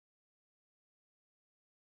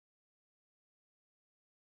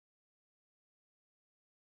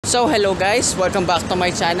So hello guys, welcome back to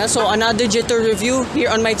my channel. So another Jetour review here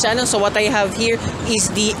on my channel. So what I have here is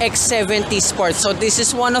the X70 Sport. So this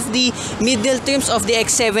is one of the middle terms of the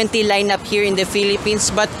X70 lineup here in the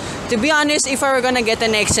Philippines. But to be honest, if I were gonna get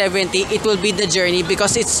an X70, it will be the Journey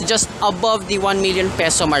because it's just above the 1 million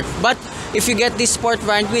peso mark. But if you get this sport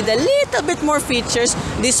variant with a little bit more features,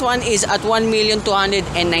 this one is at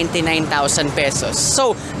 1,299,000 pesos.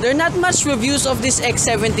 So there are not much reviews of this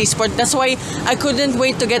X70 Sport. That's why I couldn't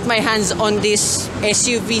wait to get my hands on this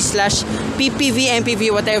SUV slash PPV, MPV,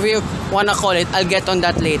 whatever you wanna call it. I'll get on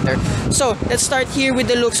that later. So let's start here with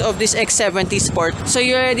the looks of this X70 Sport. So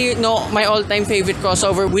you already know my all-time favorite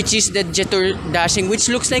crossover, which is the Jetour dashing, which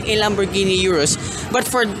looks like a Lamborghini Urus. But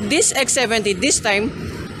for this X70 this time,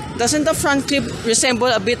 doesn't the front clip resemble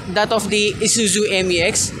a bit that of the Isuzu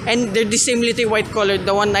MEX? And they're the same little white color,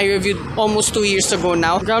 the one I reviewed almost 2 years ago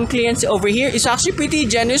now. Ground clearance over here is actually pretty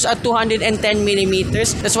generous at 210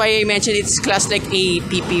 millimeters. That's why I mentioned it's classed like a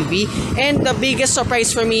PPV. And the biggest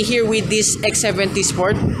surprise for me here with this X70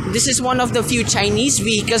 Sport, this is one of the few Chinese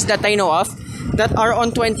vehicles that I know of that are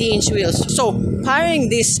on 20-inch wheels. So pairing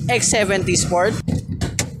this X70 Sport,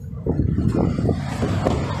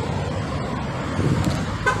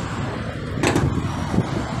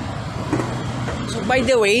 by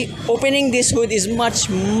the way, opening this hood is much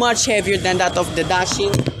heavier than that of the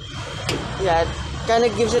dashing. Yeah, kind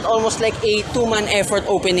of gives it almost like a two-man effort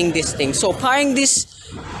opening this thing. So pairing this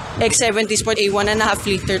X70 Sport, a 1.5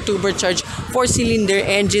 liter turbocharged 4-cylinder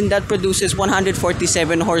engine that produces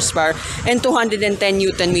 147 horsepower and 210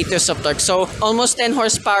 Newton meters of torque. So almost 10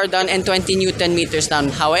 horsepower down and 20 Newton meters down.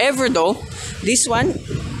 However though, this one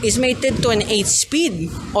is mated to an 8-speed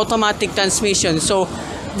automatic transmission. So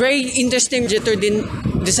very interesting, Jetour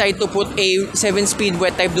didn't decide to put a 7-speed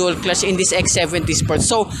wet type dual clutch in this X70 Sport.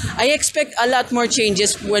 So I expect a lot more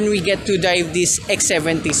changes when we get to drive this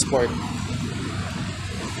X70 Sport.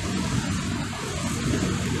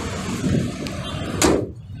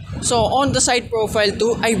 So on the side profile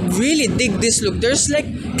too, I really dig this look. There's like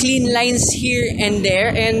clean lines here and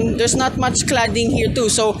there, and there's not much cladding here too.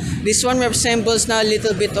 So this one resembles now a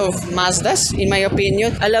little bit of Mazda's in my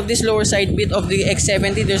opinion. I love this lower side bit of the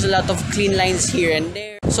X70. There's a lot of clean lines here and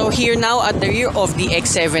there. So here now at the rear of the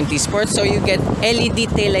X70 Sport, so you get LED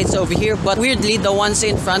taillights over here, but weirdly the ones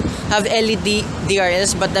in front have LED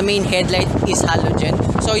DRLs, but the main headlight is halogen.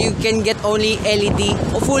 So you can get only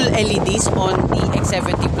full LEDs on the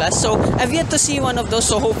X70 Plus. So I've yet to see one of those,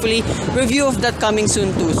 so hopefully review of that coming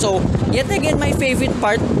soon too. So yet again, my favorite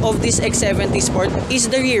part of this X70 Sport is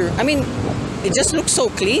the rear. I mean, it just looks so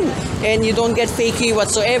clean and you don't get fakey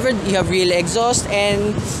whatsoever. You have real exhaust,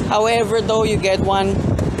 and however though you get one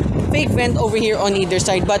fake vent over here on either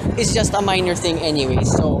side, but it's just a minor thing anyway.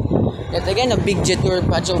 So yet again, a big Jetour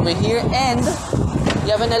patch over here, and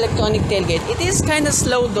you have an electronic tailgate. It is kind of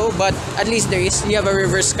slow though, but at least there is. You have a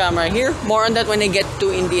reverse camera here. More on that when I get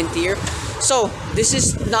to in the interior. So this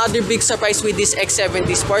is another big surprise with this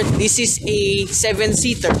X70 Sport. This is a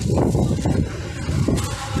 7-seater.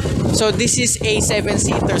 So this is a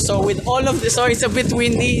 7-seater. So with all of the, sorry, it's a bit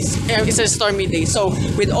windy. It's a stormy day. So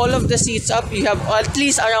with all of the seats up, you have at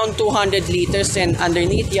least around 200 liters, and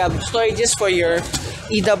underneath you have storages for your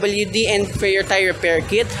EWD and for your tire repair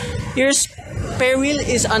kit. Your spare wheel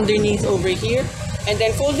is underneath over here, and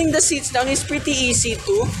then folding the seats down is pretty easy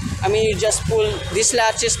too. I mean, you just pull these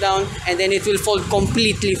latches down and then it will fold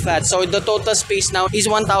completely flat. So the total space now is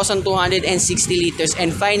 1,260 liters.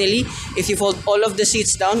 And finally, if you fold all of the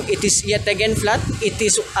seats down, it is yet again flat. It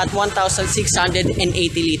is at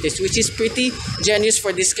 1,680 liters, which is pretty generous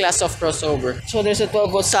for this class of crossover. So there's a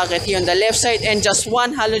 12-volt socket here on the left side and just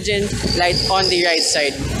one halogen light on the right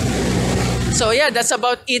side. So yeah, that's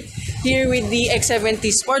about it here with the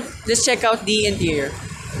X70 Sport. Let's check out the interior.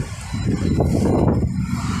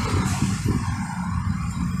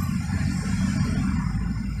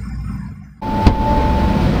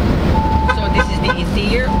 So this is the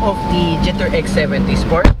interior of the Jetour X70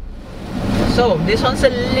 Sport. So this one's a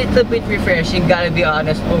little bit refreshing, gotta be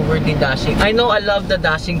honest, over the dashing. I know I love the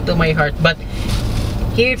dashing to my heart, but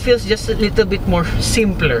here it feels just a little bit more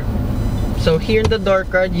simpler. So here in the door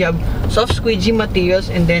card, you have soft squeegee materials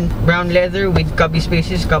and then brown leather with cubby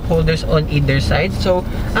spaces, cup holders on either side. So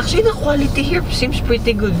actually the quality here seems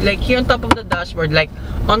pretty good. Like here on top of the dashboard, like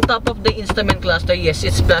on top of the instrument cluster, yes,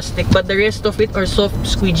 it's plastic, but the rest of it are soft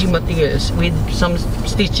squeegee materials with some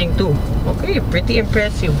stitching too. Okay, pretty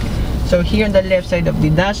impressive. So here on the left side of the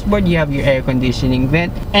dashboard, you have your air conditioning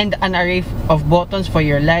vent and an array of buttons for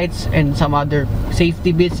your lights and some other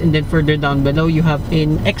safety bits. And then further down below, you have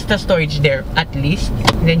an extra storage there at least.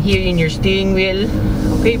 And then here in your steering wheel,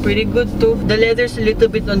 okay, pretty good too. The leather's a little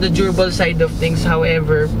bit on the durable side of things,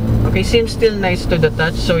 however, okay, seems still nice to the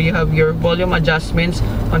touch. So you have your volume adjustments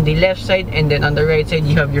on the left side, and then on the right side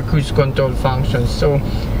you have your cruise control functions. So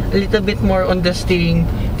a little bit more on the steering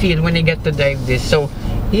feel when I get to drive this. So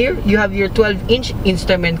here you have your 12-inch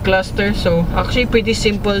instrument cluster, so actually pretty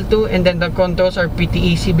simple too. And then the controls are pretty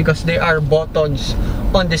easy because there are buttons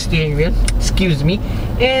on the steering wheel, excuse me,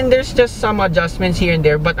 and there's just some adjustments here and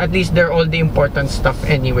there, but at least they're all the important stuff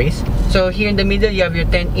anyways. So here in the middle you have your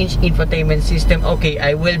 10-inch infotainment system. Okay,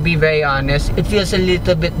 I will be very honest, it feels a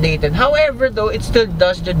little bit dated, however though it still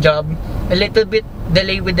does the job. A little bit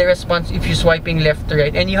delay with the response if you're swiping left to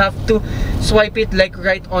right, and you have to swipe it like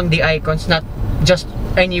right on the icons, not just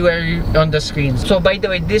anywhere on the screen. So by the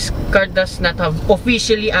way, this car does not have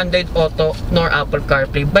officially Android Auto nor Apple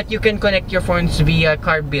CarPlay, but you can connect your phones via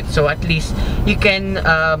CarBit, so at least you can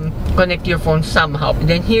connect your phone somehow. And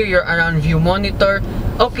then here your around view monitor.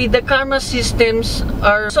 Okay, the camera systems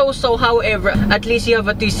are so-so, however, at least you have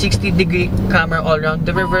a 360-degree camera all around.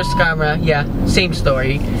 The reverse camera, yeah, same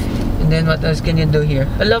story. And then what else can you do here?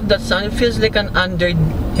 I love that sound. It feels like an Android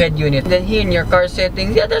head unit. And then here in your car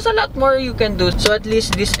settings, yeah, there's a lot more you can do. So at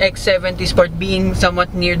least this X70 Sport being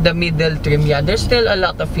somewhat near the middle trim, yeah, there's still a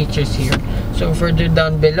lot of features here. So further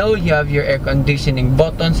down below, you have your air conditioning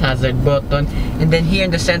buttons, hazard button. And then here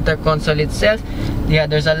in the center console itself, yeah,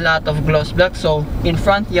 there's a lot of gloss black. So in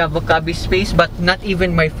front, you have a cubby space, but not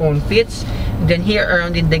even my phone fits. And then here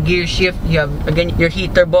around in the gear shift, you have again your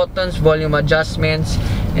heater buttons, volume adjustments,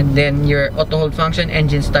 and then your auto hold function,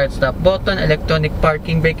 engine start stop button, electronic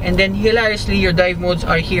parking brake, and then hilariously your drive modes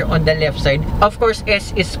are here on the left side. Of course,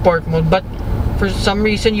 S is sport mode, but for some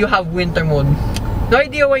reason you have winter mode. No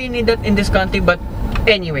idea why you need that in this country, but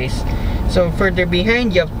anyways. So further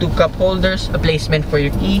behind, you have two cup holders, a placement for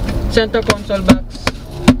your key, center console box.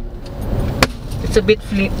 It's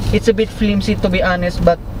a bit flimsy to be honest,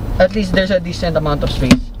 but at least there's a decent amount of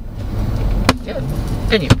space. Yeah.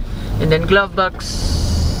 Anyway, and then glove box.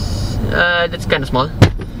 That's kind of small.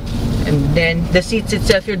 And then the seats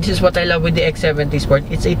itself here, this is what I love with the X70 Sport.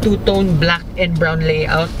 It's a two-tone black and brown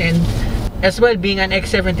layout, and as well, being an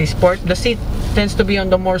X70 Sport, the seat tends to be on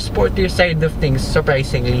the more sportier side of things,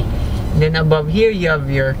 surprisingly. And then above here, you have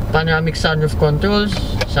your panoramic sunroof controls,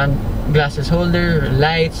 sunglasses holder,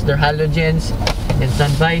 lights, their halogens, and sun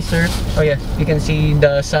visor. Oh yeah, you can see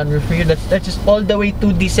the sunroof here. That's just all the way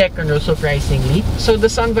to the second row, surprisingly. So the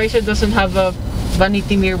sun visor doesn't have a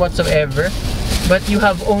vanity mirror whatsoever, but you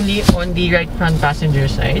have only on the right front passenger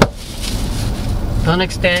side. Don't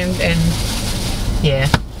extend, and yeah,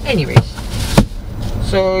 anyways.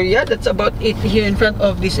 So yeah, that's about it here in front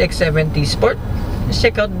of this X70 Sport. Let's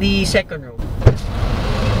check out the second row.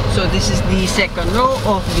 So this is the second row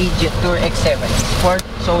of the Jetour X70 Sport.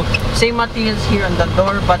 So same materials here on the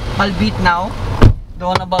door, but albeit now the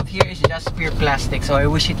one above here is just pure plastic, so I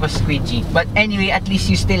wish it was squeegee. But anyway, at least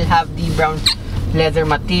you still have the brown leather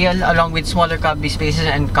material along with smaller cubby spaces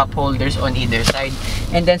and cup holders on either side.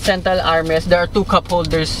 And then central armrest, there are two cup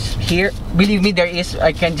holders here. Believe me, there is.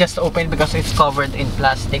 I can just open it because it's covered in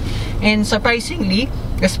plastic. And surprisingly,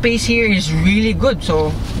 the space here is really good.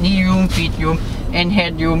 So knee room, feet room, and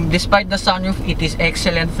headroom. Despite the sunroof, it is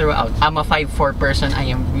excellent throughout. I'm a 5'4" person. I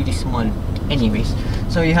am really small. Anyways,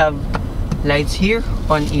 so you have lights here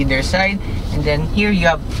on either side, and then here you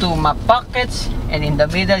have two map pockets, and in the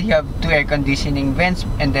middle you have two air conditioning vents,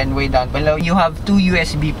 and then way down below you have two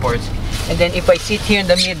USB ports. And then if I sit here in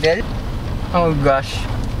the middle, oh gosh,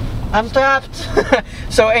 I'm trapped.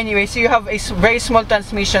 So anyway, so you have a very small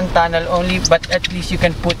transmission tunnel only, but at least you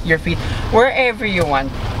can put your feet wherever you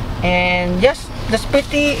want. And yes, that's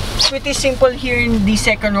pretty simple here in the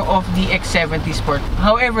second row of the X70 Sport.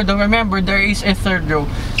 However, though, remember there is a third row.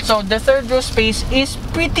 So the third row space is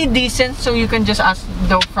pretty decent, so you can just ask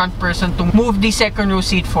the front person to move the second row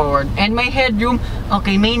seat forward. And my headroom,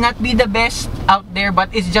 okay, may not be the best out there,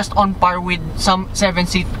 but it's just on par with some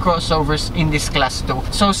 7-seat crossovers in this class too.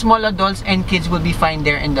 So small adults and kids will be fine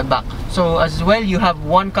there in the back. So as well, you have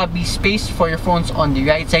one cubby space for your phones on the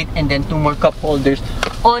right side, and then two more cup holders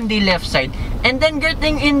on the left side. And then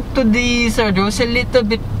getting into the third row is a little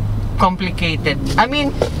bit complicated. I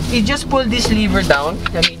mean, you just pull this lever down.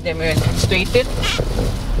 Let me straight it.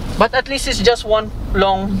 But at least it's just one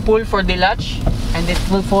long pull for the latch, and it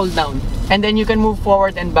will fall down. And then you can move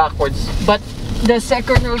forward and backwards. But the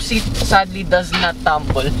second row seat sadly does not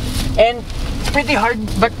tumble. And pretty hard,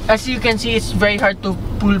 but as you can see, it's very hard to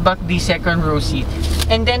pull back the second row seat.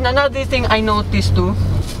 And then another thing I noticed too,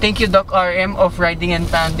 thank you Doc RM of Riding and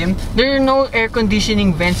Tandem, there are no air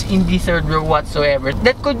conditioning vents in the third row whatsoever.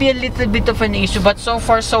 That could be a little bit of an issue, but so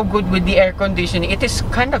far so good with the air conditioning. It is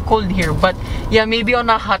kind of cold here, but yeah, maybe on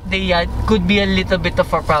a hot day, yeah, it could be a little bit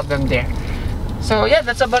of a problem there. So yeah,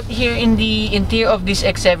 that's about here in the interior of this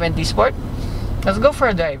X70 Sport. Let's go for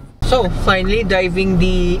a drive. So finally driving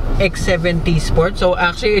the X70 Sport. So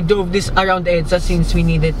actually I drove this around EDSA since we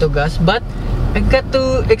needed to gas, but I got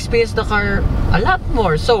to experience the car a lot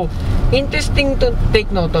more. So interesting to take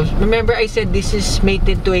note of. Remember I said this is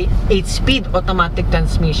mated to a 8-speed automatic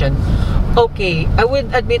transmission. Okay, I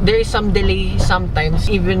would admit there is some delay sometimes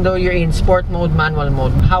even though you're in sport mode, manual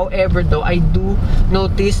mode. However though, I do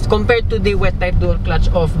notice compared to the wet type dual clutch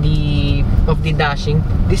of the dashing,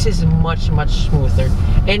 this is much smoother.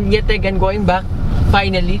 And yet again, going back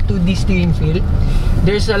finally to the steering wheel,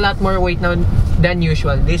 there's a lot more weight now than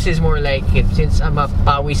usual. This is more like it since I'm a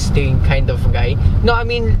power steering kind of guy. No, I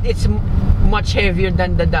mean it's much heavier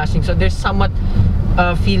than the dashing, so there's somewhat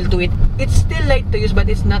feel to it. It's still light to use, but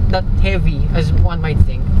it's not that heavy as one might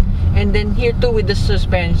think. And then here too with the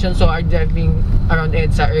suspension, so I'm driving around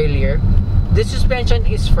EDSA earlier, the suspension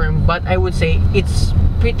is firm, but I would say it's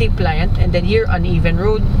pretty pliant. And then here uneven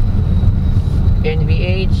road,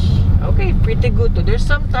 NVH, okay, pretty good too. There's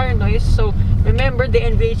some tire noise, so remember the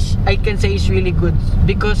NVH I can say is really good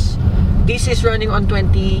because this is running on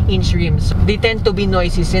 20-inch rims. They tend to be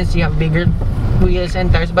noisy since you have bigger wheels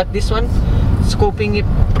and tires, but this one scoping it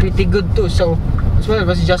pretty good too. So as well, it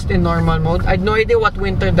was just in normal mode. I had no idea what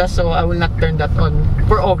winter does, so I will not turn that on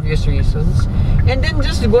for obvious reasons. And then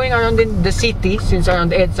just going around in the city, since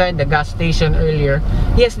around EDSA and the gas station earlier,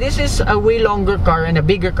 yes, this is a way longer car and a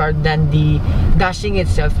bigger car than the dashing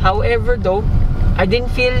itself. However though, I didn't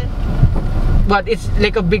feel, but it's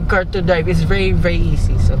like a big car to drive. It's very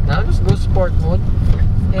easy. So now let's go sport mode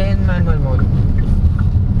and manual mode.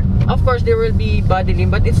 Of course there will be body lean,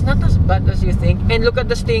 but it's not as bad as you think. And look at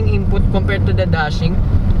the steering input compared to the dashing.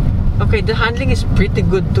 Okay, the handling is pretty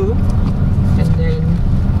good too. And then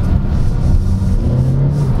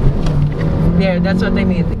there, that's what I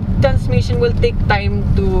mean. Transmission will take time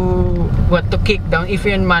to kick down if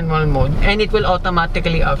you're in manual mode, and it will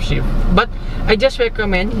automatically upshift. But I just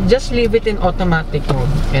recommend just leave it in automatic mode.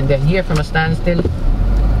 And then here from a standstill,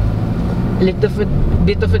 a little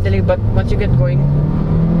bit of a delay, but once you get going.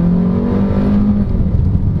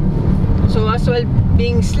 So as well,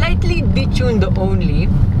 being slightly detuned only,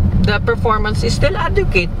 the performance is still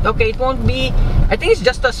adequate. Okay, it won't be, I think it's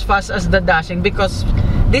just as fast as the dashing because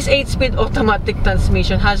this 8-speed automatic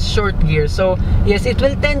transmission has short gear. So yes, it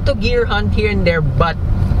will tend to gear hunt here and there, but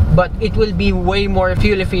it will be way more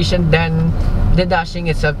fuel efficient than the dashing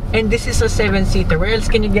itself. And this is a 7-seater. Where else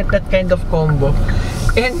can you get that kind of combo?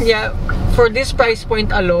 And yeah, for this price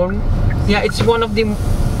point alone, yeah, it's one of the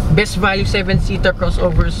best value 7-seater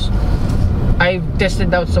crossovers I've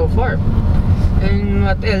tested out so far. And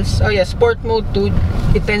what else? Oh yeah, sport mode too.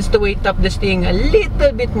 It tends to weight up the steering a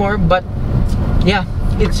little bit more, but yeah,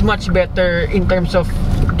 it's much better in terms of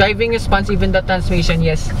driving response. Even the transmission,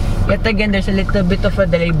 yes, yet again there's a little bit of a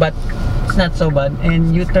delay, but it's not so bad.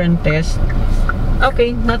 And U-turn test,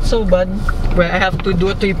 okay, not so bad. Well, I have to do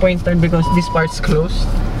a 3-point turn because this part's closed.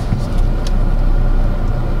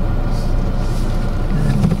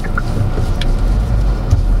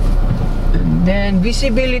 Then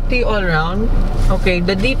visibility all around, okay,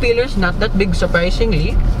 the D pillars not that big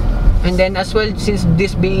surprisingly. And then as well, since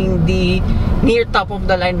this being the near top of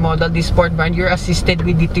the line model, the sport brand, you're assisted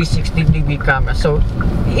with the 360-degree camera, so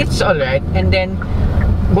it's alright. And then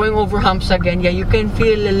going over humps again, yeah, you can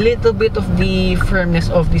feel a little bit of the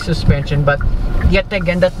firmness of the suspension, but yet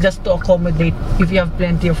again, that's just to accommodate if you have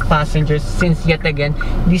plenty of passengers, since yet again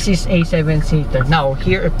this is a 7-seater. Now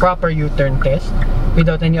here, a proper U-turn test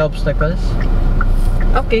without any obstacles.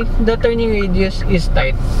 Okay, the turning radius is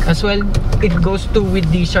tight. As well, it goes to with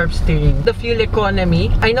the sharp steering. The fuel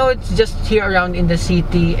economy, I know it's just here around in the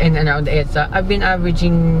city and around EDSA. I've been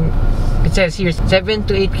averaging, it says here, 7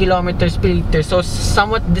 to 8 kilometers per liter. So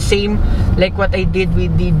somewhat the same like what I did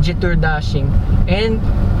with the Jetour dashing. And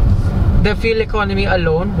the fuel economy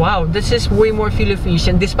alone, wow, this is way more fuel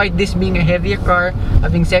efficient despite this being a heavier car,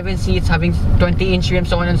 having 7 seats, having 20-inch rims,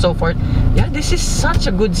 so on and so forth. Yeah, this is such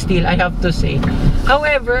a good steal, I have to say.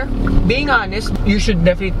 However, being honest, you should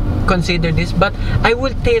definitely consider this, but I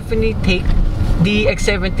will definitely take the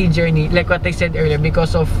X70 journey, like what I said earlier,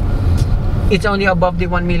 because of it's only above the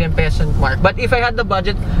 1 million peso mark. But if I had the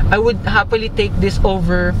budget, I would happily take this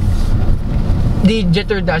over the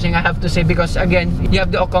Jetour dashing, I have to say, because again, you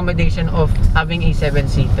have the accommodation of having a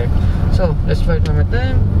 7-seater. So let's try it one more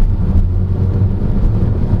time.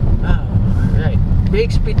 Alright,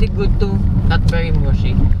 brakes pretty good too, not very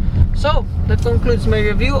mushy. So that concludes my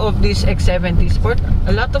review of this X70 Sport.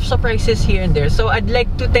 A lot of surprises here and there. So I'd like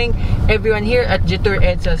to thank everyone here at Jetour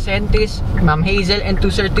EDSA, Centris, Ma'am Hazel, and to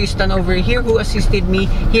Sir Tristan over here who assisted me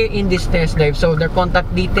here in this test drive. So their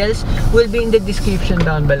contact details will be in the description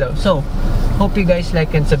down below. So hope you guys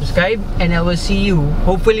like and subscribe, and I will see you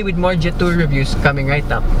hopefully with more Jetour reviews coming right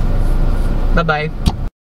up. Bye bye.